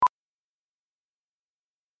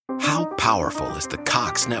How powerful is the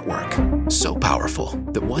Cox network? So powerful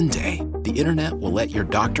that one day, the internet will let your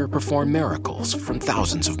doctor perform miracles from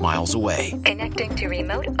thousands of miles away. Connecting to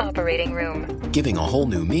remote operating room. Giving a whole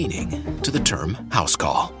new meaning to the term house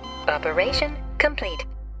call. Operation complete.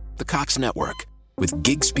 The Cox network. With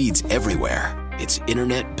gig speeds everywhere, it's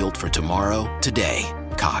internet built for tomorrow, today.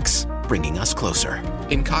 Cox, bringing us closer.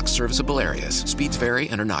 In Cox serviceable areas, speeds vary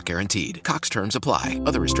and are not guaranteed. Cox terms apply.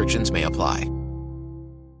 Other restrictions may apply.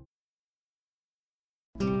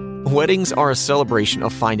 Weddings are a celebration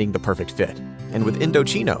of finding the perfect fit. And with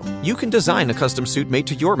Indochino, you can design a custom suit made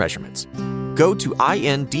to your measurements. Go to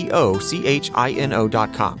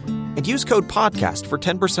INDOCHINO.com and use code PODCAST for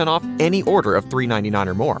 10% off any order of $3.99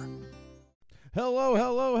 or more.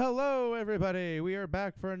 Hello, everybody. We are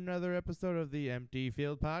back for another episode of the Empty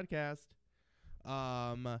Field Podcast.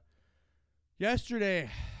 Yesterday,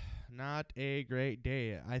 not a great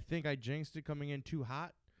day. I think I jinxed it coming in too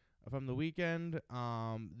hot from the weekend.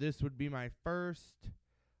 This would be my first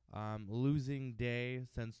losing day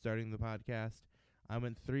since starting the podcast. I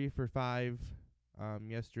went 3 for 5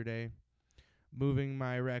 yesterday, moving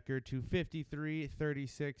my record to 53,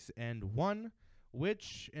 36, and 1,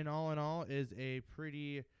 which in all is a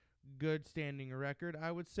pretty good standing record,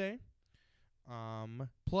 I would say.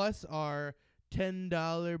 Plus our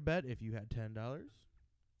 $10 bet. If you had $10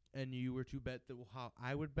 and you were to bet how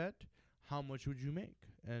I would bet, how much would you make?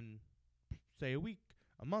 And say a week,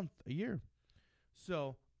 a month, a year.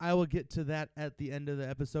 So I will get to that at the end of the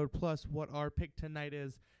episode, plus what our pick tonight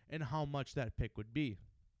is and how much that pick would be.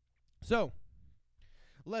 So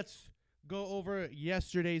let's go over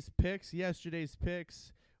yesterday's picks.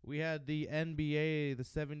 We had the NBA. The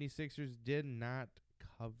 76ers did not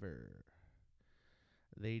cover.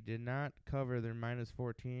 They did not cover their minus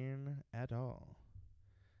 14 at all.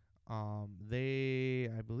 I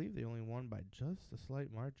believe they only won by just a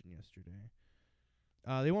slight margin yesterday.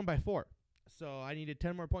 They won by 4. So I needed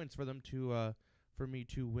 10 more points for them for me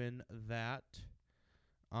to win that.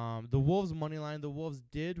 The Wolves money line. The Wolves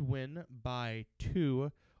did win by 2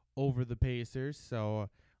 over the Pacers. So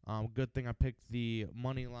good thing I picked the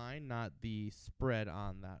money line, not the spread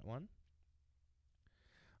on that one.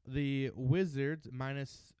 The Wizards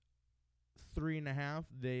minus 3.5.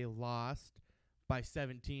 They lost by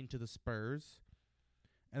 17 to the Spurs.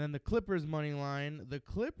 And then the Clippers money line, the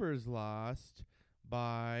Clippers lost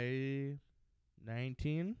by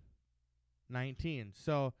 19.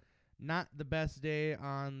 So not the best day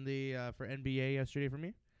on the for NBA yesterday for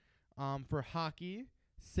me. For hockey,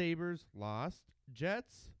 Sabres lost.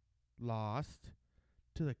 Jets lost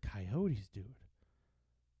to the Coyotes, dude.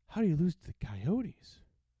 How do you lose to the Coyotes?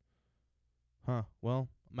 Well,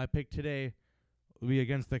 my pick today will be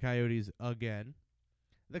against the Coyotes again.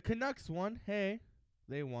 The Canucks won. Hey,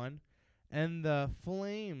 they won. And the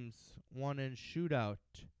Flames won in shootout.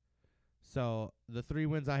 So the 3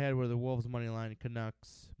 wins I had were the Wolves money line,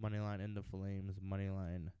 Canucks money line, and the Flames money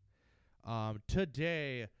line.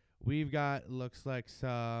 Today we've got looks like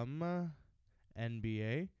some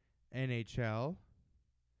NBA, NHL,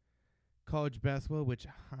 college basketball, which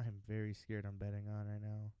I'm very scared I'm betting on right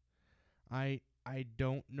now. I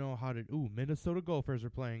don't know how to. Minnesota Gophers are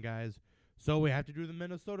playing, guys. So we have to do the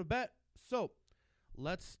Minnesota bet. So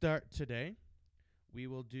let's start today. We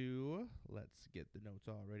will do, let's get the notes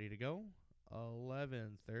all ready to go,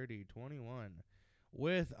 11:30:21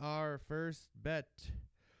 with our first bet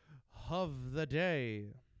of the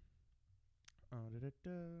day.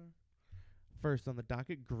 First on the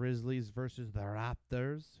docket, Grizzlies versus the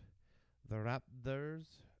Raptors.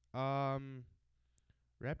 Raptors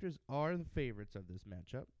are the favorites of this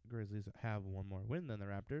matchup. Grizzlies have one more win than the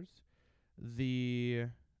Raptors.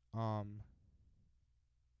 The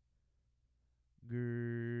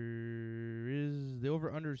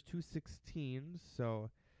over-under is 216,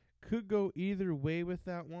 so could go either way with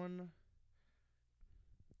that one.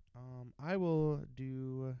 I will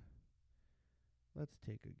do. Let's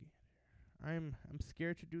take a gander. I'm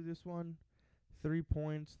scared to do this one. 3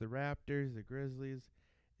 points. The Raptors, the Grizzlies.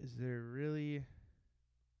 Is there really?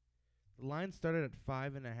 The line started at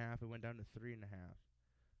 5.5. It went down to 3.5.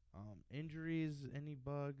 Injuries, any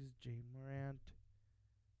bugs? Jay Morant.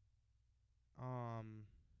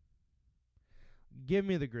 Give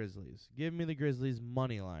me the Grizzlies. Give me the Grizzlies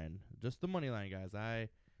money line. Just the money line, guys. I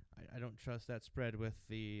don't trust that spread with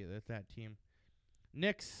that team.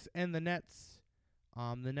 Knicks and the Nets.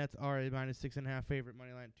 The Nets are a minus 6.5 favorite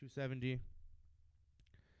money line, 270.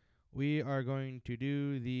 We are going to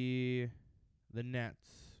do the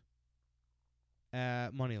Nets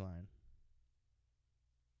at money line.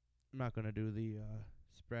 I'm not going to do the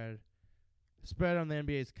spread. The spread on the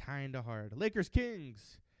NBA is kind of hard. Lakers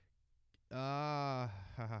Kings. Uh,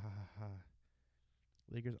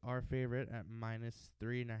 Lakers are favorite at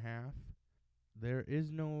 -3.5. There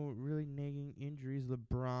is no really nagging injuries.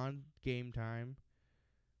 LeBron, game time.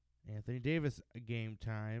 Anthony Davis, game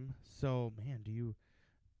time. So, man,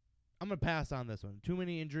 I'm going to pass on this one. Too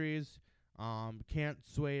many injuries. Can't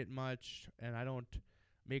sway it much. And I don't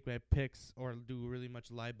make my picks or do really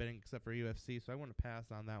much live betting except for UFC. So I want to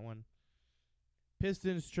pass on that one.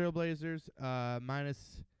 Pistons, Trailblazers,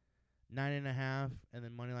 -9.5. And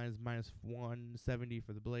then money line is -170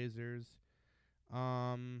 for the Blazers.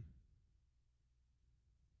 I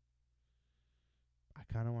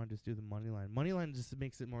kind of want to just do the money line. Money line just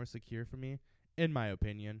makes it more secure for me, in my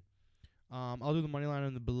opinion. I'll do the money line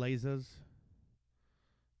on the Blazers.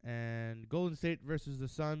 And Golden State versus the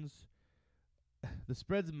Suns. The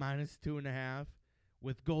spread's -2.5,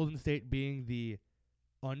 with Golden State being the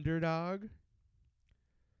underdog.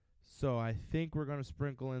 So I think we're going to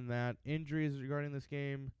sprinkle in that. Injuries regarding this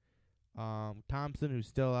game. Thompson, who's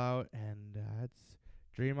still out, and it's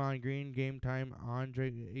Draymond Green, game time. Andre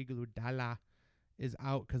Iguodala is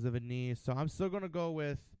out because of a knee. So I'm still going to go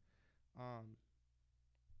with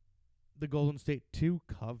the Golden State to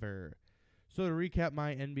cover. So to recap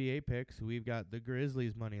my NBA picks, we've got the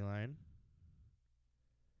Grizzlies money line.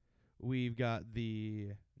 We've got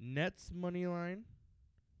the Nets money line.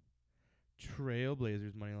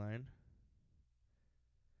 Trailblazers money line.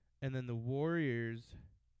 And then the Warriors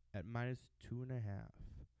at -2.5.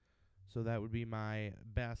 So that would be my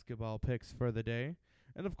basketball picks for the day.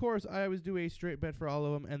 And of course, I always do a straight bet for all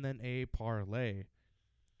of them and then a parlay.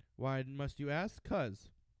 Why must you ask? 'Cause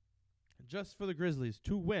just for the Grizzlies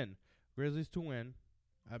to win,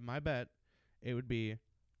 at my bet, it would be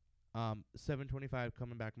 $725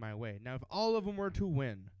 coming back my way. Now, if all of them were to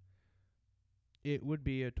win, it would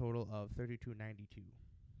be a total of $32.92.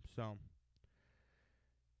 So,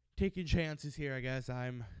 taking chances here, I guess.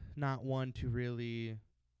 I'm not one to really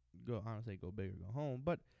go big or go home,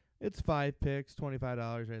 but it's 5 picks,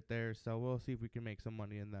 $25 right there. So we'll see if we can make some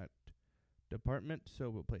money in that department.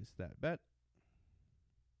 So we'll place that bet.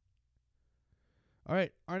 All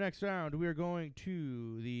right, our next round, we are going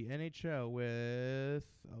to the NHL with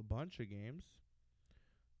a bunch of games.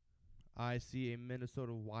 I see a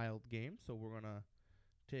Minnesota Wild game, so we're going to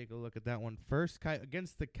take a look at that one first.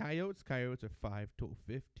 Against the Coyotes. Coyotes are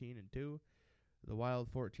 5-15-2. The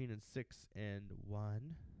Wild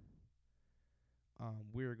 14-6-1.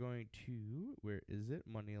 We're going to, where is it?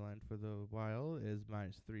 Money line for the Wild is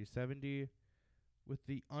 -370, with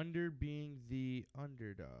the under being the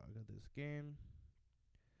underdog of this game.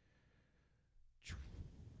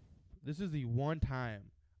 This is the one time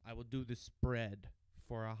I will do the spread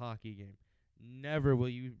for a hockey game. Never will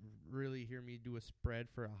you really hear me do a spread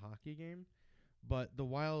for a hockey game. But the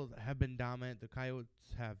Wild have been dominant. The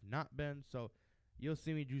Coyotes have not been. So you'll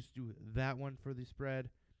see me just do that one for the spread.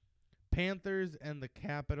 Panthers and the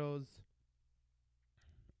Capitals.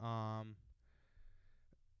 The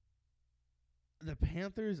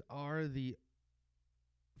Panthers are the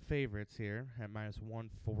favorites here at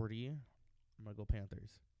 -140. I'm going to go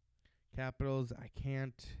Panthers. Capitals, I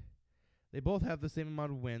can't. They both have the same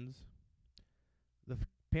amount of wins. The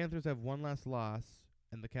Panthers have one less loss,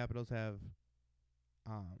 and the Capitals have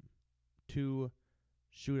 2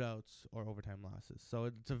 shootouts or overtime losses. So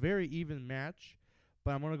it's a very even match,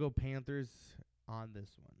 but I'm going to go Panthers on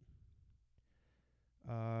this one.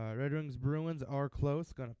 Red Wings Bruins are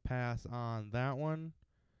close. Going to pass on that one.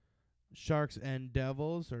 Sharks and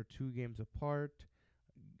Devils are 2 games apart.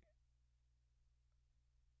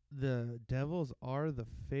 The Devils are the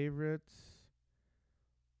favorites.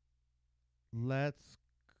 Let's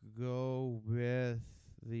go with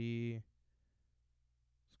the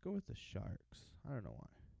Sharks. I don't know why.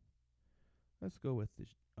 Let's go with the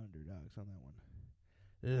underdogs on that one.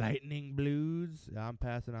 Lightning Blues. I'm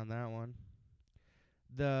passing on that one.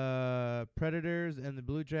 The Predators and the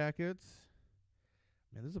Blue Jackets.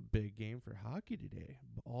 Man, this is a big game for hockey today.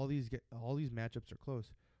 All these matchups are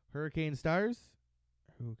close. Hurricane Stars.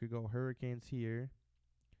 Who could go Hurricanes here?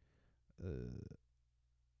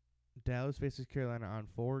 Dallas faces Carolina on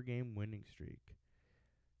 4-game winning streak.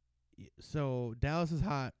 So Dallas is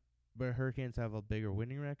hot, but Hurricanes have a bigger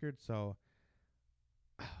winning record. So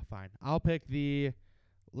fine, I'll pick the.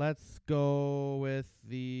 Let's go with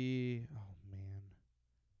the. Oh man,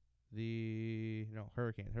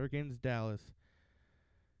 Hurricanes. Hurricanes Dallas.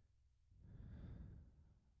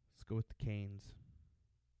 Let's go with the Canes.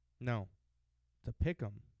 No. To pick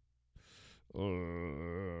 'em.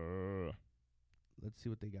 Let's see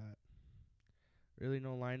what they got. Really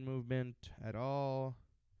no line movement at all.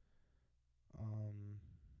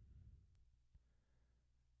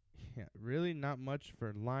 Yeah, really not much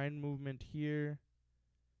for line movement here.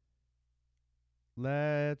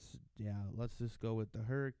 Let's just go with the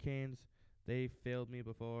Hurricanes. They failed me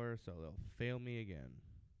before, so they'll fail me again.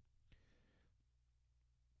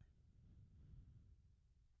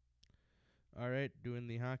 All right, doing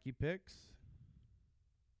the hockey picks.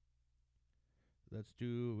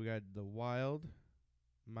 We got the Wild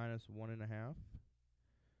 -1.5.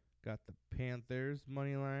 Got the Panthers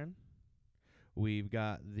money line. We've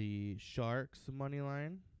got the Sharks money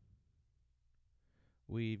line.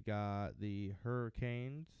 We've got the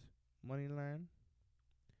Hurricanes money line.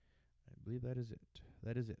 I believe that is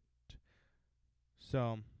it.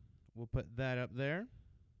 So we'll put that up there.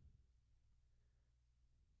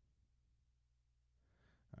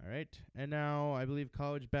 All right. And now I believe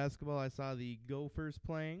college basketball. I saw the Gophers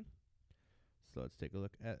playing. So let's take a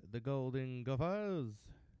look at the Golden Gophers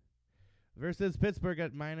versus Pittsburgh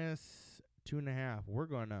at -2.5. We're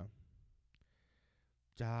going to.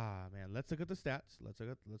 Man. Let's look at the stats. Let's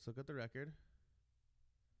look at the record.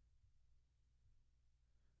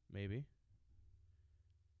 Maybe.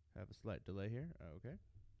 Have a slight delay here. Okay.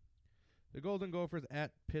 The Golden Gophers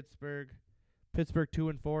at Pittsburgh. Pittsburgh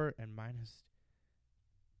 2-4 and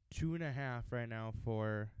 -2.5 right now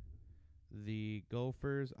for the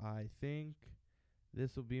Gophers. I think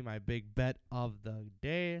this will be my big bet of the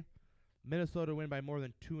day. Minnesota win by more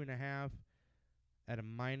than 2.5 at a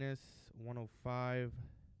 -105.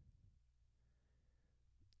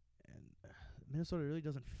 And Minnesota really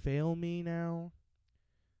doesn't fail me now.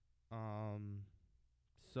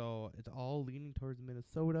 So it's all leaning towards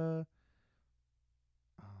Minnesota.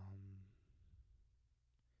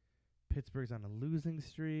 Pittsburgh's on a losing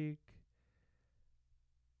streak.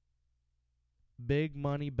 Big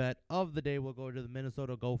money bet of the day will go to the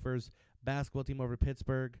Minnesota Gophers basketball team over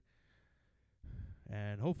Pittsburgh.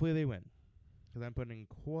 And hopefully they win, because I'm putting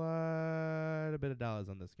quite a bit of dollars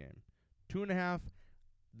on this game. 2.5,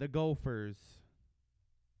 the Gophers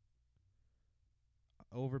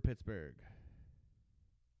over Pittsburgh.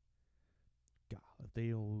 God, if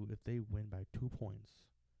they win by 2 points,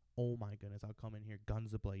 oh my goodness, I'll come in here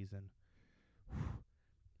guns a-blazing.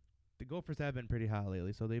 The Gophers have been pretty hot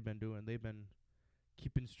lately, so they've been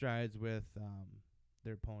keeping strides with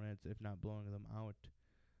their opponents, if not blowing them out.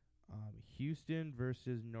 Houston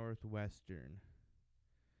versus Northwestern.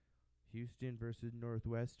 Houston versus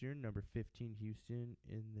Northwestern. Number 15 Houston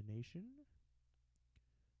in the nation.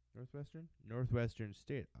 Northwestern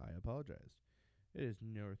State. I apologize. It is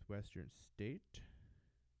Northwestern State.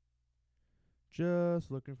 Just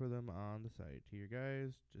looking for them on the site here,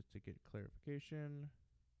 guys, just to get clarification.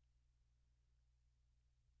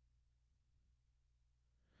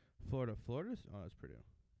 Florida. Oh, that's Purdue.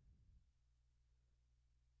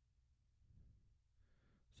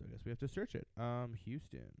 So I guess we have to search it.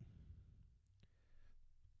 Houston.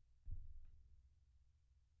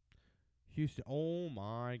 Oh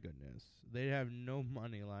my goodness. They have no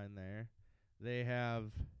money line there. They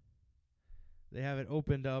have it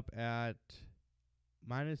opened up at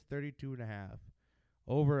 -32.5.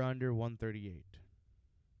 Over under 138.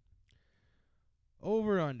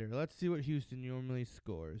 Over under. Let's see what Houston normally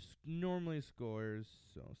scores.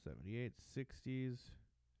 So 78, 60s.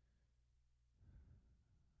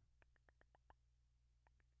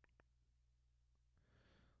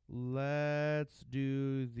 Let's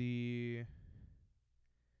do the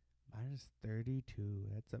 -32.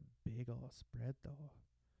 That's a big old spread, though.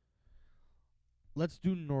 Let's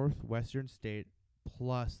do Northwestern State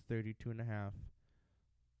plus 32.5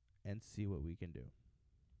 and see what we can do.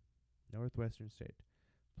 Northwestern State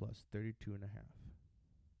plus 32.5.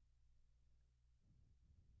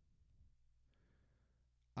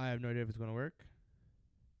 I have no idea if it's going to work.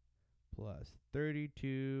 Plus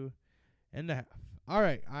 32.5. All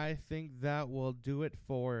right, I think that will do it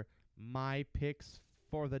for my picks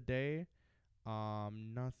for the day.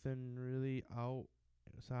 Nothing really out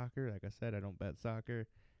in soccer. Like I said, I don't bet soccer.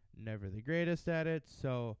 Never the greatest at it.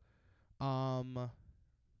 So,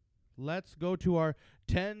 let's go to our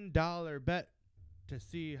 $10 bet to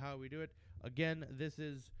see how we do it. Again, this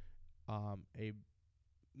is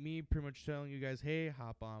me pretty much telling you guys, hey,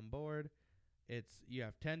 hop on board. You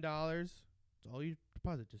have $10. That's all you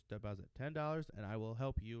deposit. Just deposit $10, and I will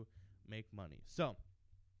help you make money. So,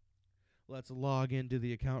 let's log into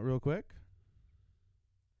the account real quick.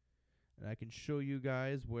 And I can show you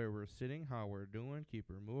guys where we're sitting, how we're doing, keep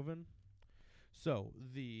her moving. So,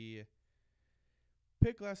 the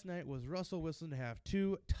pick last night was Russell Wilson to have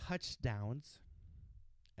 2 touchdowns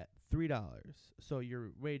at $3. So,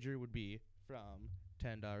 your wager would be from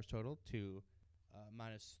 $10 total to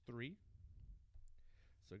 -3.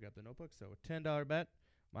 So, grab the notebook. So, a $10 bet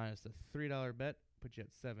minus the $3 bet, put you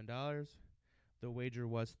at $7. The wager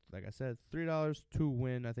was, like I said, $3 to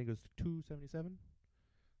win. I think it was $277.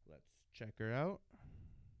 Let's check her out.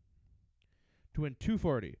 To win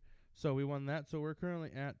 $240. So we won that. So we're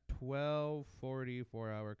currently at $12.40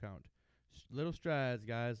 4-hour count. Little strides,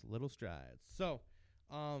 guys. Little strides. So,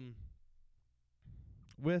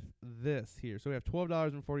 with this here, so we have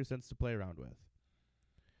 $12.40 to play around with.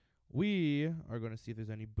 We are going to see if there's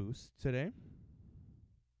any boosts today.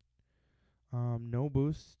 No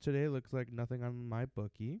boosts today. Looks like nothing on my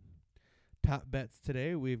bookie. Top bets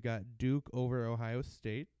today, we've got Duke over Ohio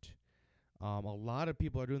State. A lot of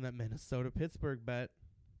people are doing that Minnesota-Pittsburgh bet.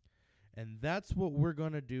 And that's what we're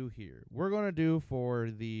going to do here. We're going to do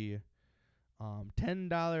for the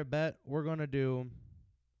 $10 bet, we're going to do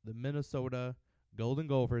the Minnesota Golden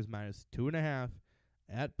Gophers minus 2.5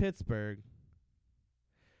 at Pittsburgh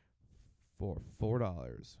for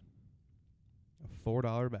 $4. A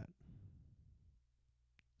 $4 bet.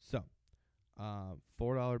 So,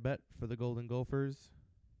 $4 bet for the Golden Gophers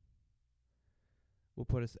will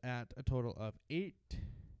put us at a total of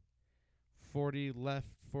 $8.40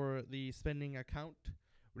 left for the spending account.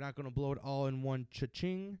 We're not going to blow it all in one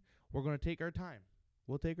cha-ching. We're going to take our time.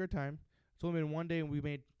 We'll take our time. It's only been one day and we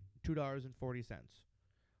made $2.40.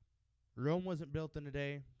 Rome wasn't built in a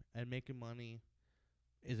day, and making money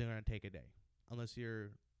isn't going to take a day unless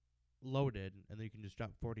you're loaded and then you can just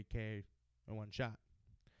drop $40K in one shot.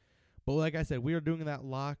 But like I said, we are doing that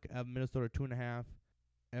lock of Minnesota 2.5,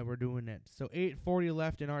 and we're doing it. So $8.40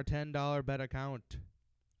 left in our $10 bet account.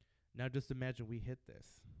 Now just imagine we hit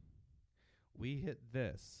this. We hit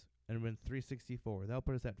this and win $364. That'll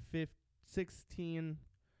put us at 16,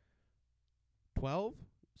 12,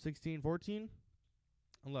 16, 14.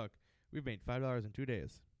 And look, we've made $5 in 2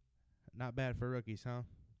 days. Not bad for rookies, huh?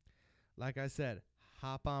 Like I said,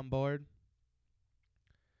 hop on board.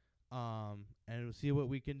 And we'll see what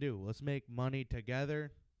we can do. Let's make money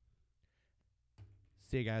together.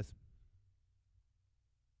 See you guys.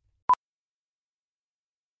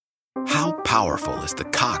 How powerful is the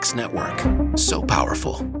Cox network? So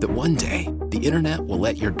powerful that one day, the internet will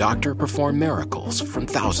let your doctor perform miracles from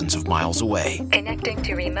thousands of miles away. Connecting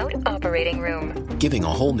to remote operating room. Giving a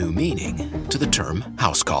whole new meaning to the term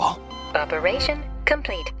house call. Operation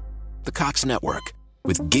complete. The Cox network.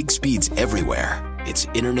 With gig speeds everywhere, it's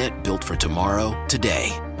internet built for tomorrow, today.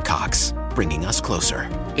 Cox, bringing us closer.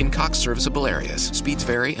 In Cox serviceable areas, speeds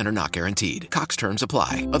vary and are not guaranteed. Cox terms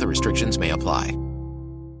apply. Other restrictions may apply.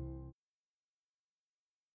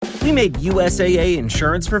 We made USAA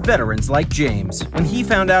insurance for veterans like James. When he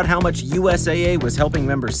found out how much USAA was helping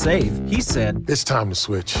members save, he said, "It's time to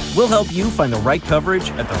switch." We'll help you find the right coverage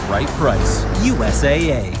at the right price.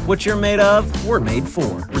 USAA. What you're made of, we're made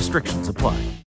for. Restrictions apply.